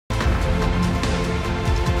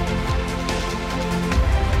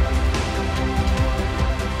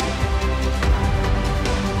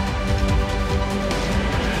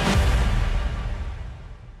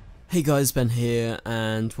Hey guys, Ben here,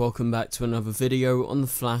 and welcome back to another video on The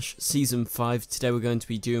Flash Season 5. Today we're going to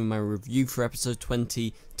be doing my review for episode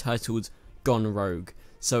 20, titled Gone Rogue.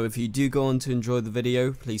 So if you do go on to enjoy the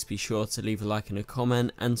video, please be sure to leave a like and a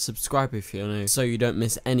comment, and subscribe if you're new, so you don't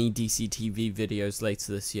miss any DC TV videos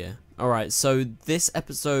later this year. Alright, so this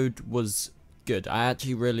episode was good. I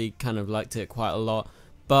actually really kind of liked it quite a lot,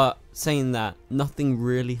 but saying that, nothing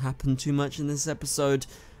really happened too much in this episode.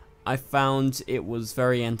 I found it was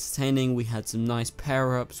very entertaining. We had some nice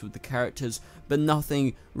pair-ups with the characters, but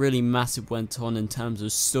nothing really massive went on in terms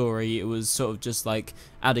of story. It was sort of just like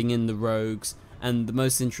adding in the rogues, and the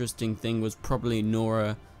most interesting thing was probably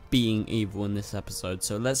Nora being evil in this episode.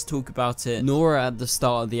 So let's talk about it. Nora at the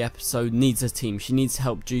start of the episode needs a team. She needs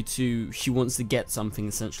help due to she wants to get something,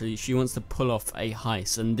 essentially. She wants to pull off a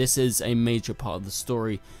heist, and this is a major part of the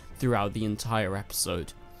story throughout the entire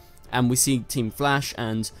episode. And we see Team Flash,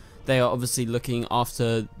 and they are obviously looking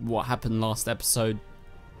after what happened last episode.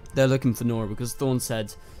 They're looking for Nora because Thorne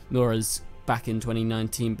said Nora's back in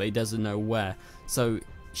 2019, but he doesn't know where. So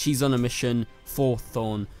she's on a mission for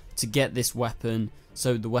Thorne to get this weapon,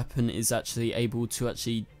 so the weapon is actually able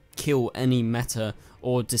to kill any meta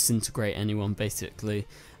or disintegrate anyone, basically,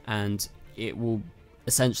 and it will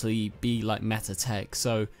essentially be like meta tech.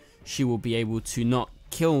 So she will be able to not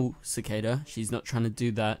kill Cicada. She's not trying to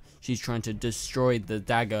do that. She's trying to destroy the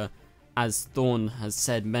dagger. As Thorne has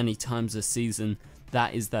said many times this season,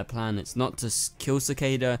 that is their plan. It's not to kill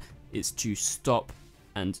Cicada, it's to stop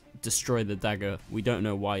and destroy the dagger. We don't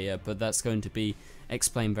know why yet, but that's going to be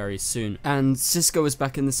explained very soon. And Cisco is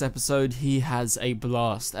back in this episode. He has a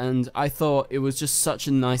blast, and I thought it was just such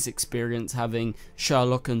a nice experience having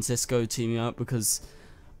Sherlock and Cisco teaming up, because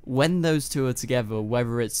when those two are together,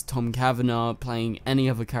 whether it's Tom Cavanagh playing any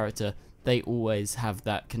other character, they always have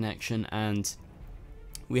that connection. And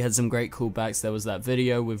we had some great callbacks. There was that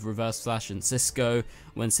video with Reverse Flash and Cisco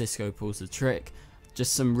when Cisco pulls the trick.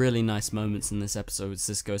 Just some really nice moments in this episode with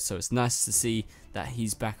Cisco, so it's nice to see that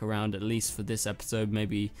he's back around, at least for this episode,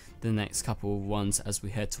 maybe the next couple of ones as we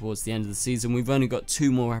head towards the end of the season. We've only got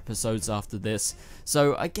 2 more episodes after this,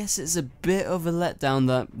 so I guess it's a bit of a letdown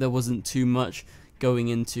that there wasn't too much going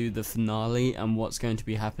into the finale and what's going to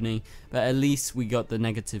be happening, but at least we got the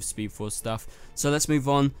Negative Speedforce stuff. So let's move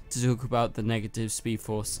on to talk about the Negative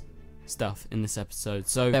Speedforce stuff in this episode.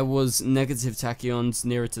 So there was negative tachyons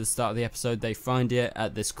nearer to the start of the episode. They find it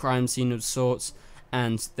at this crime scene of sorts,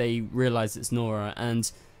 and they realize it's Nora,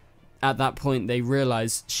 and at that point they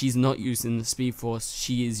realize she's not using the Speedforce,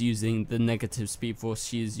 she is using the Negative Speedforce.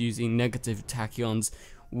 She is using negative tachyons,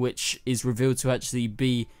 which is revealed to actually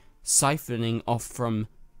be siphoning off from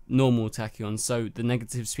normal tachyons. So the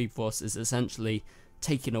Negative Speedforce is essentially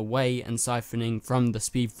taken away and siphoning from the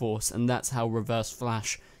Speedforce, and that's how Reverse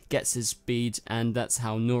Flash gets his speed, and that's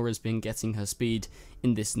how Nora's been getting her speed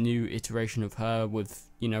in this new iteration of her with,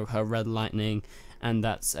 you know, her red lightning, and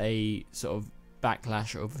that's a sort of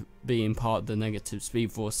backlash of being part of the Negative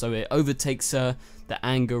Speedforce. So it overtakes her. The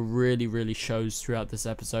anger really shows throughout this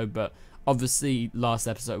episode, but obviously last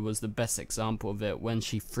episode was the best example of it, when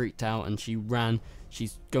she freaked out and she ran.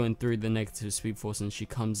 She's going through the Negative Speedforce and she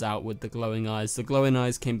comes out with the glowing eyes. The glowing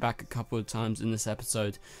eyes came back a couple of times in this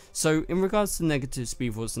episode. So in regards to Negative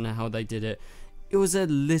Speedforce and how they did it, it was a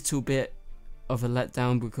little bit of a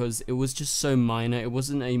letdown because it was just so minor. It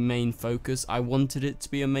wasn't a main focus. I wanted it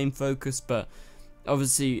to be a main focus, but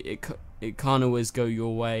obviously it can't always go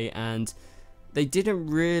your way, and they didn't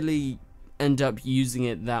really end up using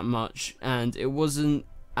it that much, and it wasn't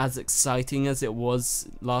as exciting as it was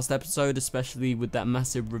last episode, especially with that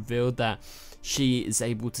massive reveal that she is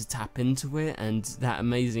able to tap into it, and that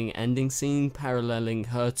amazing ending scene paralleling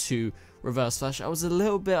her to Reverse Flash. I was a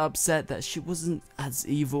little bit upset that she wasn't as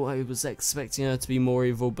evil. I was expecting her to be more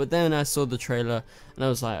evil, but then I saw the trailer and I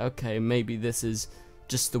was like, okay, maybe this is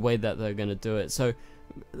just the way that they're gonna do it. So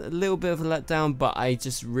a little bit of a letdown, but I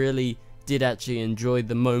just really did actually enjoy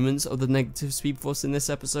the moments of the Negative Speedforce in this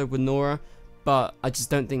episode with Nora, but I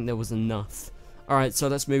just don't think there was enough. Alright, so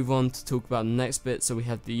let's move on to talk about the next bit. So we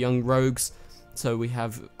have the young rogues. So we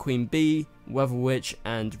have Queen Bee, Weather Witch,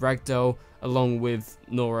 and Ragdoll, along with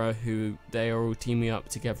Nora, who they are all teaming up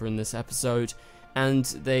together in this episode, and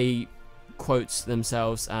they quote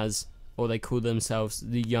themselves as, or they call themselves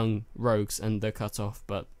the young rogues, and they're cut off.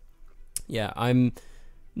 But yeah, I'm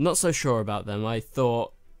not so sure about them. I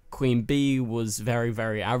thought Queen Bee was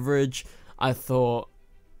very average. I thought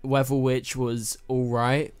Weather Witch was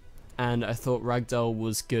alright, and I thought Ragdoll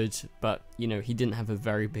was good, but you know, he didn't have a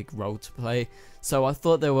very big role to play. So I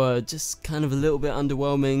thought they were just kind of a little bit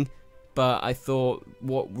underwhelming. but I thought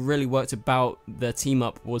what really worked about their team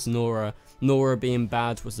up was Nora. Nora being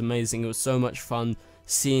bad was amazing. It was so much fun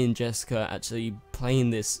seeing Jessica actually playing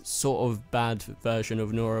this sort of bad version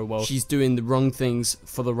of Nora. Well, she's doing the wrong things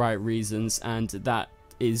for the right reasons, and that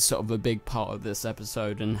is sort of a big part of this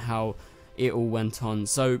episode and how it all went on.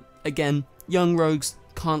 So again, young rogues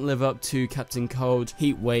can't live up to Captain Cold,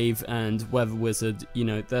 Heatwave, and Weather Wizard. You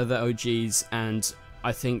know, they're the OGs, and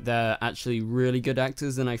I think they're actually really good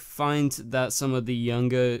actors, and I find that some of the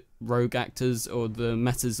younger rogue actors or the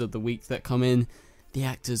metas of the week that come in, the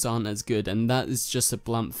actors aren't as good, and that is just a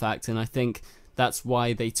blunt fact. And I think that's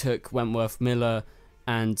why they took Wentworth Miller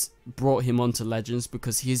and brought him onto Legends,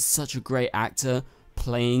 because he is such a great actor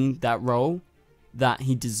playing that role that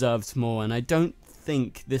he deserved more. And I don't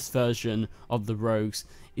think this version of the rogues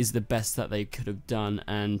is the best that they could have done,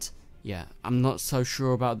 and yeah, I'm not so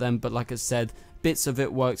sure about them, but like I said, bits of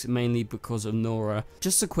it worked mainly because of Nora.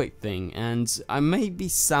 Just a quick thing, and I may be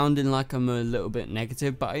sounding like I'm a little bit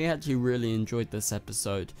negative, but I actually really enjoyed this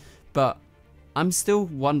episode. But I'm still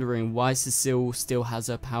wondering why Cecile still has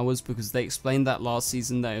her powers, because they explained that last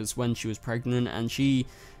season that it was when she was pregnant, and she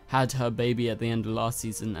had her baby at the end of last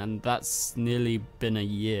season, and that's nearly been a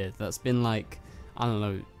year. That's been like, I don't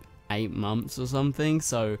know, 8 months or something,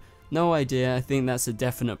 so no idea. I think that's a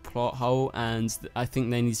definite plot hole, and I think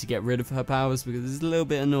they need to get rid of her powers because it's a little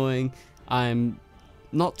bit annoying. I'm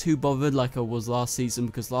not too bothered like I was last season,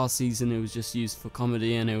 because last season it was just used for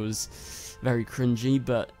comedy and it was very cringy,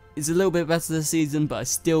 but it's a little bit better this season. But I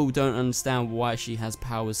still don't understand why she has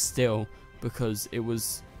powers still, because it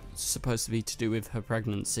was supposed to be to do with her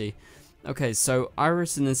pregnancy. Okay, so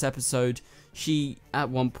Iris in this episode, she at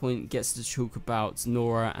one point gets to talk about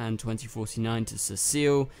Nora and 2049 to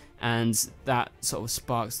Cecile, and that sort of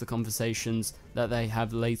sparks the conversations that they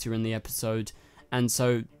have later in the episode. And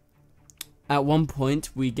so at one point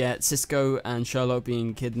we get Cisco and Sherlock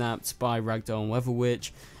being kidnapped by Ragdoll and Weather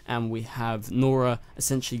Witch, and we have Nora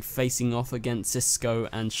essentially facing off against Cisco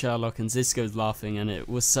and Sherlock, and Cisco's laughing, and it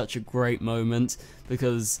was such a great moment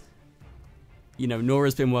because, you know,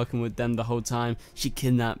 Nora's been working with them the whole time. She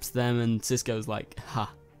kidnaps them, and Cisco's like,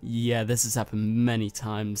 ha, yeah, this has happened many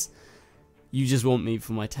times. You just want me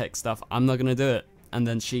for my tech stuff. I'm not gonna do it. And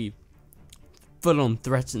then she full on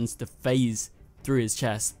threatens to phase through his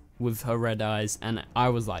chest with her red eyes, and I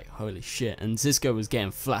was like, holy shit. And Cisco was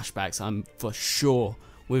getting flashbacks, I'm for sure,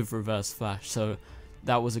 with Reverse Flash. So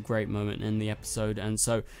that was a great moment in the episode. And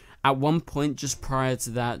so at one point, just prior to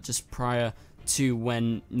that, just prior to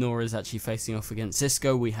when Nora is actually facing off against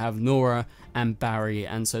Cisco, we have Nora and Barry,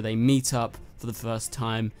 and so they meet up for the first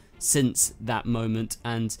time since that moment,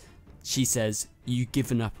 and she says, "You've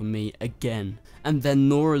given up on me again." And then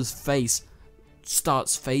Nora's face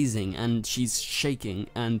starts phasing, and she's shaking,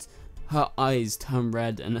 and her eyes turn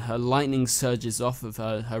red, and her lightning surges off of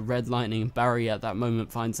her red lightning. Barry at that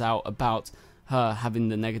moment finds out about her having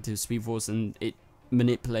the negative Speedforce, and it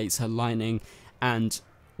manipulates her lightning. And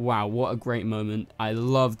wow, what a great moment. I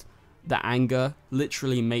loved the anger,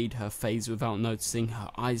 literally made her phase without noticing. Her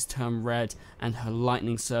eyes turn red and her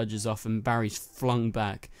lightning surges off, and Barry's flung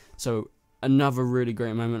back. So another really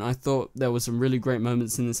great moment. I thought there were some really great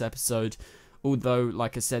moments in this episode, although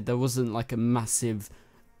like I said, there wasn't like a massive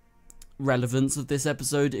relevance of this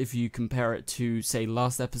episode if you compare it to, say,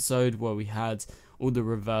 last episode where we had all the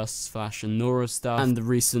Reverse Flash and Nora stuff, and the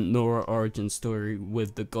recent Nora origin story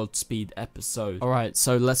with the Godspeed episode. Alright,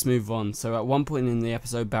 so let's move on. So at one point in the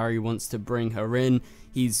episode, Barry wants to bring her in.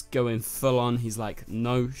 He's going full on. He's like,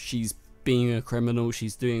 no, she's being a criminal.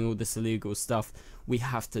 She's doing all this illegal stuff. We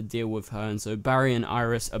have to deal with her. And so Barry and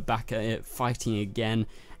Iris are back at it, fighting again.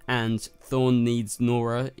 And Thorn needs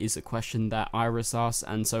Nora is a question that Iris asks.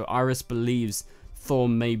 And so Iris believes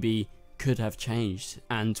Thorn maybe could have changed,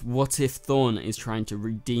 and what if Thorn is trying to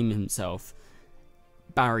redeem himself?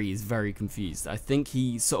 Barry is very confused. I think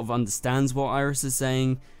he sort of understands what Iris is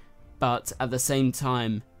saying, but at the same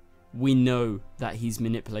time, we know that he's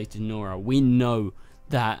manipulated Nora. We know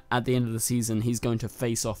that at the end of the season he's going to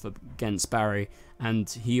face off against Barry, and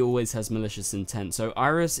he always has malicious intent. So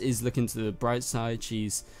Iris is looking to the bright side.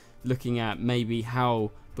 She's looking at maybe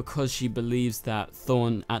how, because she believes that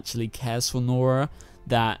Thorn actually cares for Nora,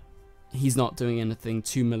 that he's not doing anything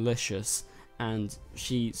too malicious, and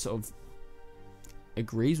she sort of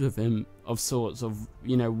agrees with him of sorts of,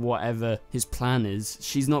 you know, whatever his plan is.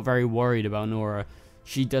 She's not very worried about Nora.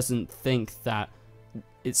 She doesn't think that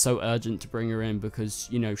it's so urgent to bring her in because,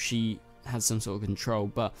 you know, she has some sort of control.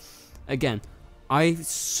 But again, I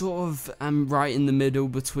sort of am right in the middle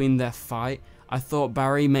between their fight. I thought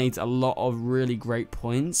Barry made a lot of really great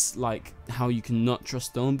points, like how you can not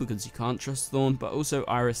trust Thorn because you can't trust Thorn, but also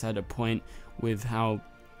Iris had a point with how,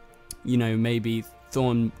 you know, maybe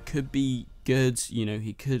Thorn could be good, you know,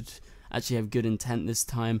 he could actually have good intent this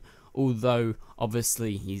time, although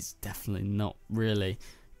obviously he's definitely not really.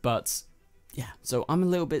 But yeah, so I'm a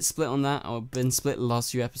little bit split on that. I've been split the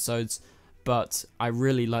last few episodes, but I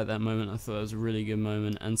really like that moment. I thought it was a really good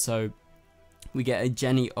moment. And so we get a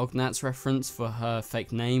Jenny Ognatz reference for her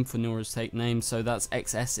fake name, for Nora's fake name, so that's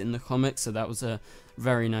XS in the comics, so that was a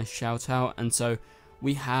very nice shout out. And so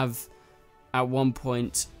we have at one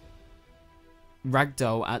point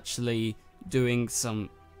Ragdoll actually doing some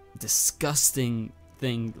disgusting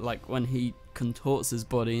thing, like when he contorts his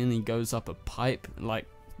body and he goes up a pipe, like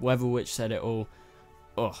Weather Witch said it all.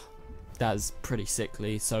 Oh, that's pretty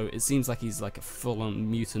sickly. So it seems like he's like a full-on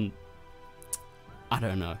mutant. I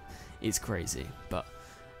don't know, it's crazy. But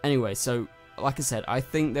anyway, so like I said, I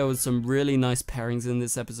think there was some really nice pairings in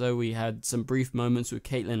this episode. We had some brief moments with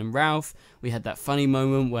Caitlin and Ralph. We had that funny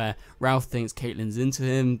moment where Ralph thinks Caitlin's into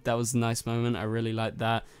him. That was a nice moment. I really liked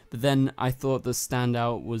that. But then I thought the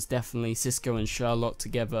standout was definitely Cisco and Sherlock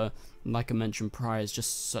together. Like I mentioned prior, it's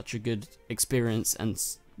just such a good experience, and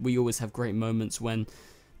we always have great moments when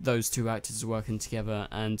those two actors are working together.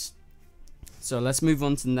 And so let's move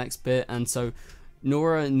on to the next bit. And so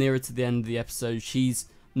Nora, nearer to the end of the episode, she's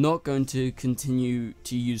not going to continue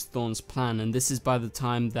to use Thorn's plan, and this is by the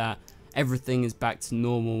time that everything is back to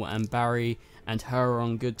normal and Barry and her are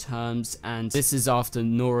on good terms. And this is after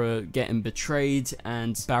Nora getting betrayed,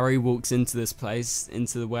 and Barry walks into this place,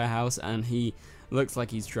 into the warehouse, and he looks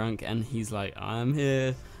like he's drunk and he's like, I'm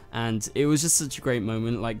here. And it was just such a great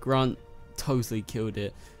moment. Like, Grant totally killed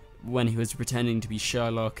it when he was pretending to be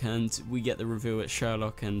Sherlock, and we get the reveal at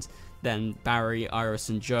Sherlock, and then Barry, Iris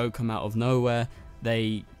and Joe come out of nowhere.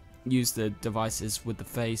 They use the devices with the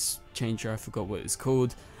face changer, I forgot what it's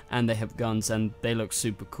called, and they have guns and they look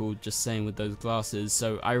super cool, just saying, with those glasses.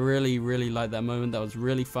 So I really like that moment. That was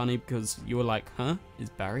really funny because you were like, huh, is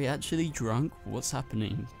Barry actually drunk? What's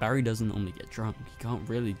happening? Barry doesn't normally get drunk, he can't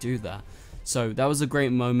really do that. So that was a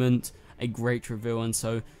great moment, a great reveal. And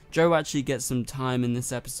so Joe actually gets some time in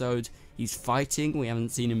this episode. He's fighting. We haven't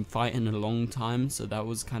seen him fight in a long time, so that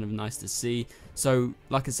was kind of nice to see. So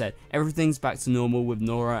like I said, everything's back to normal with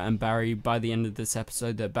Nora and Barry. By the end of this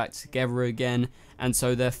episode, they're back together again, and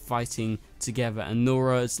so they're fighting together, and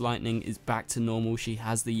Nora's lightning is back to normal. She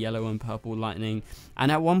has the yellow and purple lightning,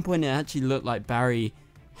 and at one point it actually looked like Barry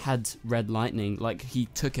had red lightning, like he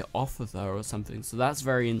took it off of her or something. So that's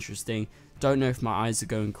very interesting. Don't know if my eyes are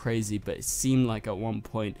going crazy, but it seemed like at one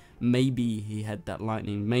point maybe he had that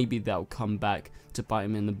lightning. Maybe that'll come back to bite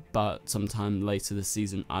him in the butt sometime later this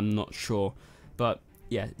season. I'm not sure. But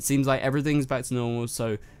yeah, it seems like everything's back to normal.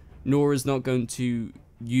 So Nora's not going to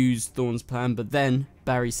use Thorn's plan, but then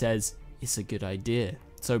Barry says it's a good idea.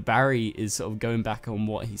 So Barry is sort of going back on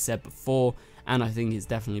what he said before, and I think it's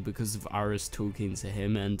definitely because of Iris talking to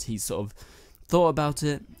him, and he's sort of thought about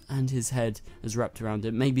it and his head has wrapped around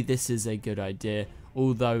it. Maybe this is a good idea,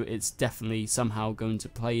 although it's definitely somehow going to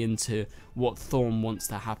play into what Thorn wants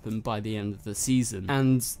to happen by the end of the season.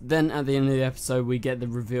 And then at the end of the episode we get the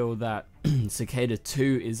reveal that Cicada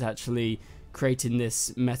 2 is actually creating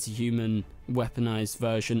this metahuman weaponized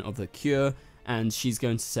version of the Cure, and she's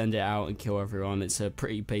going to send it out and kill everyone. It's a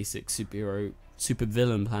pretty basic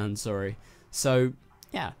supervillain plan, sorry. So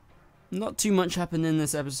yeah, not too much happened in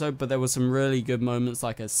this episode, but there were some really good moments.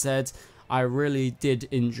 Like I said, I really did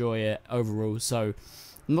enjoy it overall. So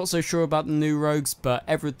I'm not so sure about the new rogues, but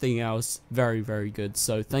everything else very good.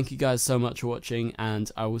 So thank you guys so much for watching,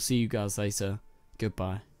 and I will see you guys later.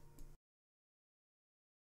 Goodbye.